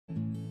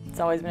It's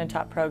always been a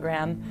top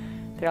program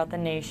throughout the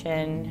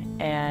nation,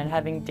 and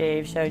having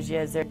Dave Shoji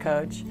as their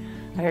coach,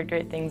 I heard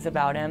great things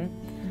about him.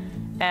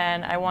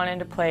 And I wanted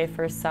to play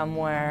for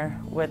somewhere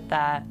with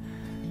that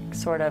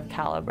sort of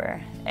caliber.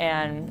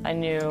 And I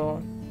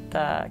knew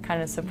the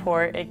kind of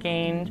support it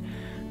gained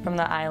from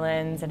the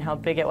islands and how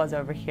big it was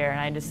over here, and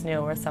I just knew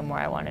it was somewhere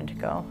I wanted to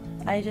go.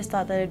 I just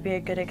thought that it'd be a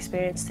good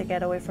experience to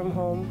get away from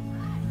home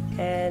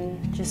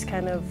and just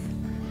kind of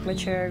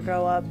mature,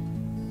 grow up,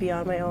 be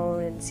on my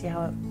own, and see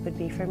how it would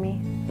be for me.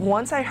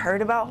 Once I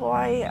heard about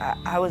Hawaii,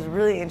 I was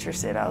really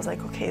interested. I was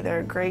like, okay,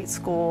 they're a great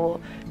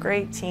school,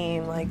 great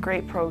team, like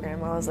great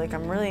program. I was like,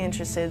 I'm really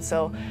interested.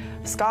 So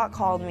Scott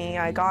called me.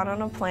 I got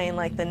on a plane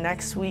like the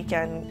next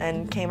weekend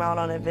and came out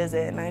on a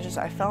visit, and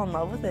I fell in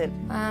love with it.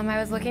 I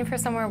was looking for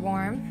somewhere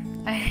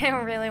warm. I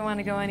didn't really want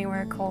to go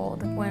anywhere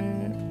cold.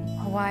 When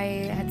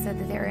Hawaii had said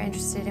that they were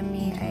interested in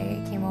me,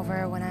 I came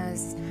over when I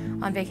was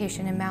on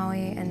vacation in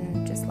Maui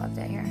and just loved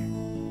it here.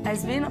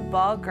 As being a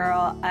ball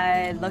girl,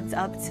 I looked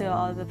up to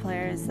all the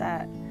players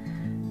that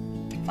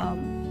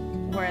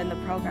were in the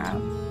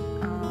program.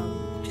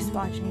 Just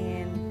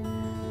watching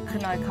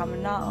Kanai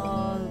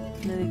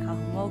Kamana'o, Lili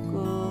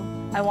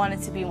Kahumoku. I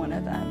wanted to be one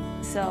of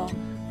them. So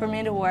for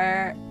me to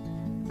wear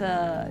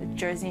the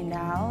jersey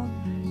now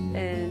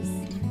is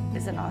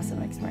an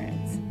awesome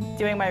experience.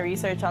 Doing my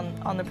research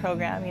on the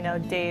program, you know,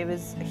 Dave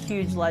is a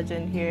huge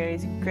legend here.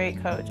 He's a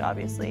great coach,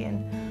 obviously,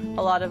 and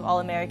a lot of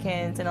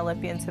All-Americans and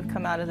Olympians have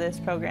come out of this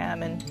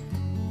program, and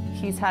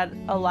he's had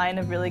a line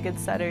of really good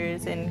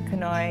setters in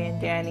Kanoi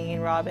and Danny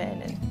and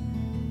Robin,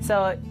 and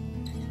so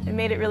it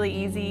made it really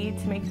easy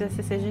to make this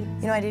decision.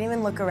 You know, I didn't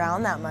even look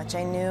around that much.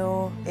 I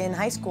knew in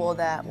high school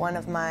that one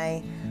of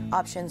my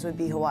options would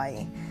be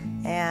Hawaii,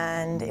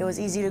 and it was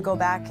easy to go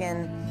back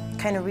and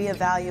kind of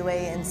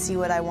reevaluate and see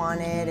what I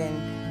wanted,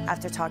 and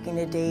after talking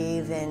to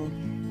Dave and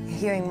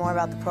hearing more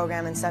about the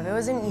program and stuff, it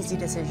was an easy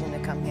decision to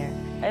come here.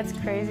 It's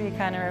crazy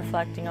kind of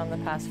reflecting on the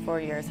past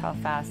 4 years, how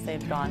fast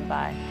they've gone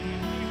by.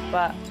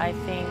 But I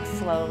think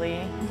slowly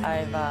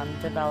I've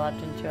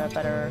developed into a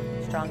better,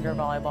 stronger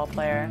volleyball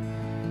player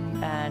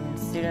and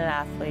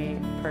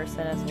student-athlete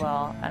person as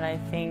well. And I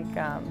think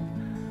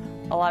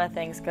a lot of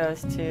thanks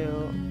goes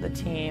to the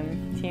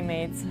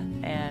teammates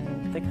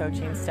and the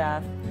coaching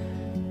staff.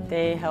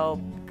 They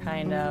help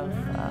kind of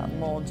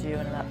mold you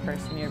into that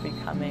person you're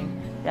becoming.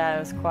 Yeah, it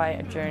was quite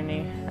a journey,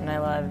 and I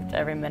loved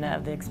every minute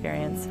of the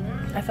experience.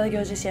 I feel like it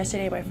was just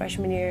yesterday, my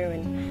freshman year,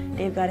 when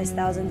Dave got his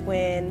 1,000th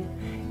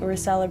win. We were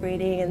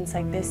celebrating, and it's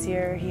like this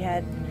year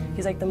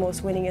he's like the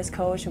most winningest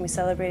coach, and we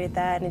celebrated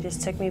that, and it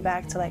just took me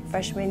back to like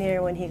freshman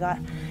year when he got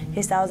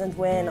his 1,000th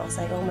win. I was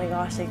like, oh my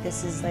gosh, like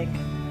this is like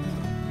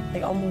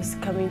almost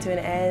coming to an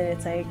end.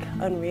 It's like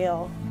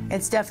unreal.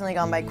 It's definitely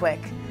gone by quick.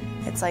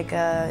 It's like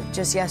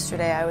just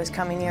yesterday I was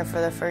coming here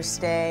for the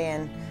first day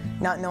and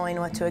not knowing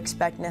what to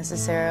expect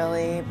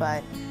necessarily,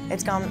 but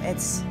it's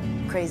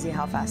crazy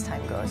how fast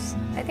time goes.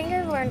 I think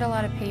I've learned a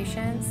lot of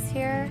patience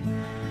here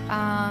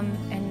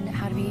and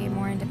how to be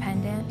more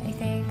independent, I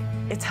think.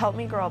 It's helped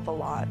me grow up a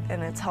lot,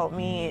 and it's helped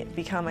me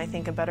become, I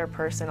think, a better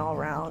person all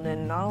around,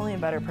 and not only a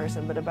better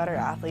person, but a better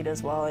athlete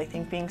as well. I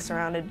think being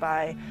surrounded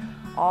by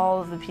all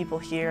of the people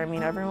here, I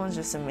mean, everyone's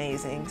just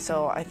amazing.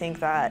 So I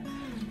think that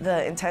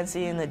the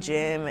intensity in the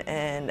gym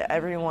and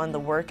everyone, the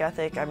work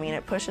ethic, I mean,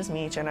 it pushes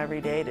me each and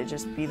every day to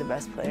just be the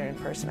best player and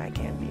person I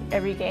can be.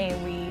 Every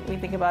game we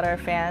think about our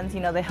fans, you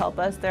know, they help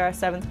us. They're our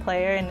 7th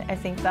player, and I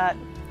think that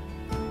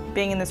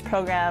being in this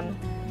program,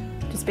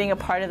 just being a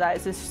part of that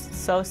is just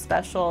so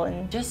special.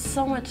 And just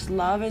so much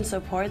love and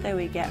support that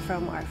we get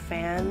from our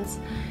fans,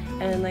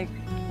 and like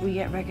we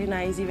get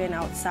recognized even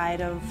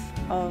outside of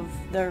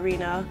the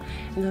arena,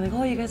 and they're like,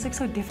 oh, you guys look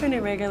so different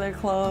in regular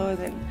clothes,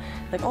 and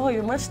like, oh,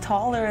 you're much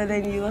taller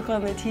than you look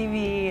on the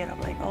TV, and I'm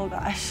like, oh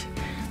gosh.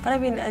 But I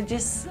mean, I did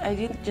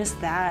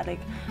just that, like,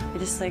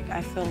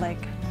 I feel like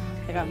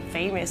I'm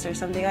famous or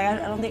something. I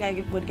don't think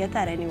I would get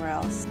that anywhere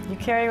else. You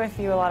carry with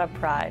you a lot of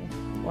pride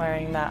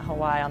wearing that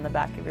Hawaii on the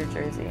back of your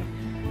jersey.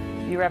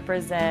 You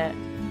represent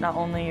not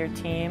only your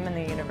team and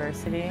the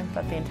university,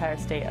 but the entire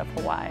state of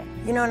Hawaii.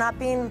 You know, not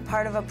being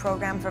part of a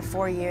program for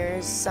 4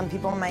 years, some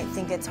people might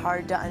think it's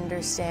hard to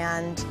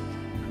understand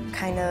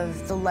kind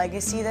of the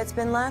legacy that's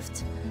been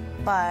left,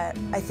 but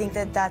I think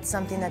that that's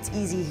something that's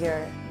easy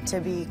here to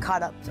be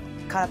caught up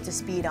to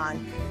speed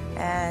on,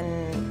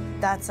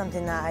 and that's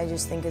something that I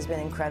just think has been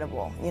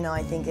incredible. You know,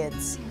 I think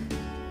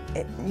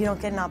you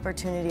don't get an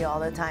opportunity all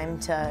the time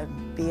to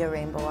be a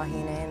rainbow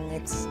wahine, and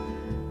it's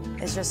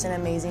just an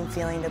amazing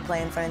feeling to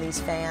play in front of these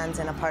fans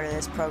and a part of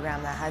this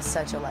program that has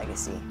such a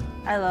legacy.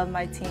 I love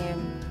my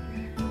team,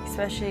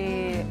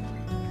 especially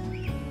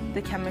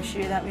the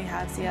chemistry that we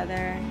have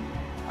together.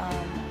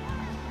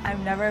 I've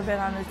never been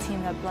on a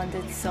team that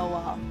blended so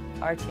well.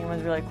 Our team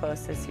was really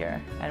close this year,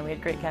 and we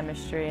had great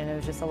chemistry, and it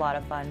was just a lot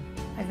of fun.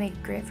 I've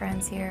made great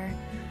friends here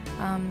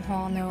who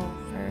I'll know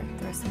for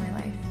the rest of my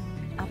life.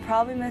 I'll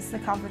probably miss the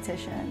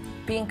competition.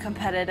 Being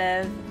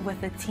competitive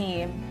with a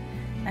team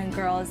and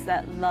girls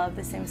that love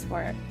the same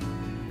sport,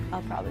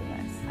 I'll probably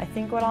miss. I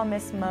think what I'll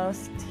miss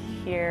most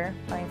here,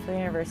 playing for the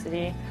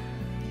university,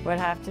 Would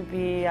have to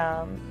be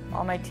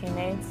all my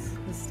teammates,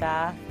 the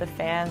staff, the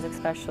fans,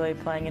 especially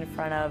playing in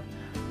front of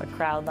a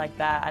crowd like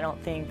that. I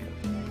don't think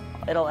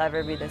it'll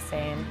ever be the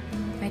same.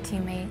 My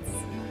teammates,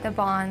 the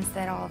bonds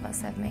that all of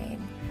us have made.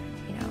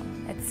 You know,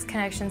 it's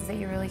connections that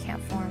you really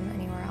can't form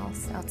anywhere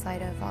else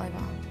outside of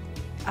volleyball.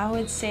 I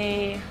would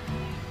say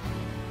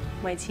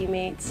my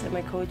teammates and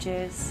my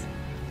coaches.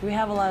 We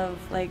have a lot of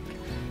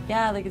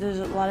there's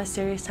a lot of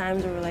serious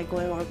times where we're like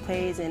going over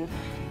plays and,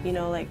 you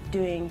know, like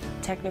doing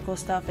technical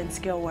stuff and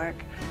skill work.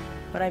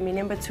 But I mean,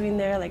 in between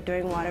there, like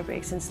during water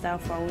breaks and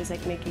stuff, we're always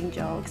like making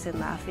jokes and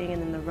laughing,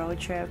 and then the road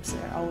trips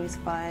are always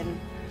fun.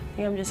 I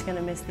think I'm just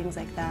gonna miss things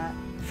like that.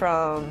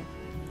 From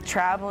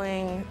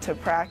traveling to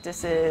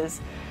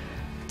practices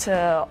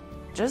to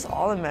just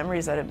all the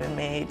memories that have been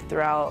made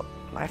throughout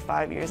my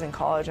 5 years in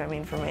college. I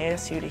mean, from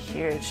ASU to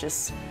here, it's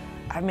just,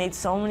 I've made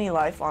so many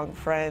lifelong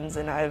friends,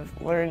 and I've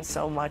learned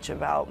so much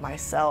about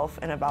myself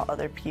and about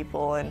other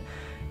people and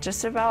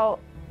just about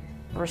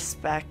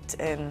respect.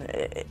 And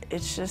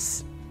it's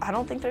just, I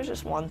don't think there's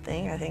just one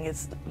thing. I think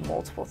it's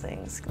multiple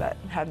things that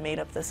have made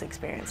up this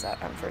experience that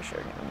I'm for sure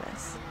gonna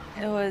miss.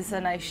 It was a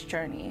nice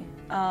journey,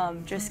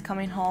 just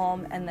coming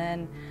home and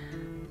then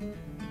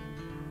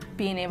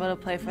being able to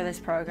play for this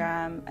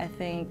program. I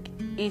think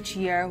each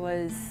year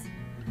was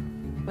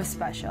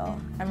special.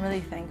 I'm really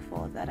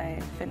thankful that I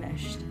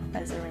finished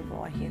as a Rainbow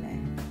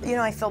Wahine. You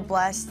know, I feel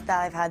blessed that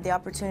I've had the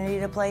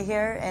opportunity to play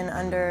here and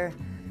under,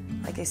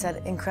 like I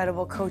said,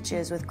 incredible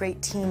coaches with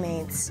great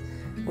teammates.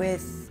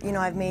 With, you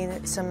know, I've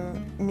made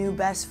some new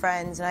best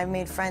friends, and I've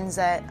made friends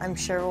that I'm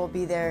sure will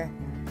be there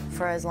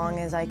for as long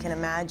as I can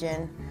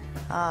imagine.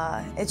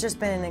 It's just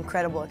been an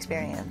incredible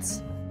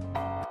experience.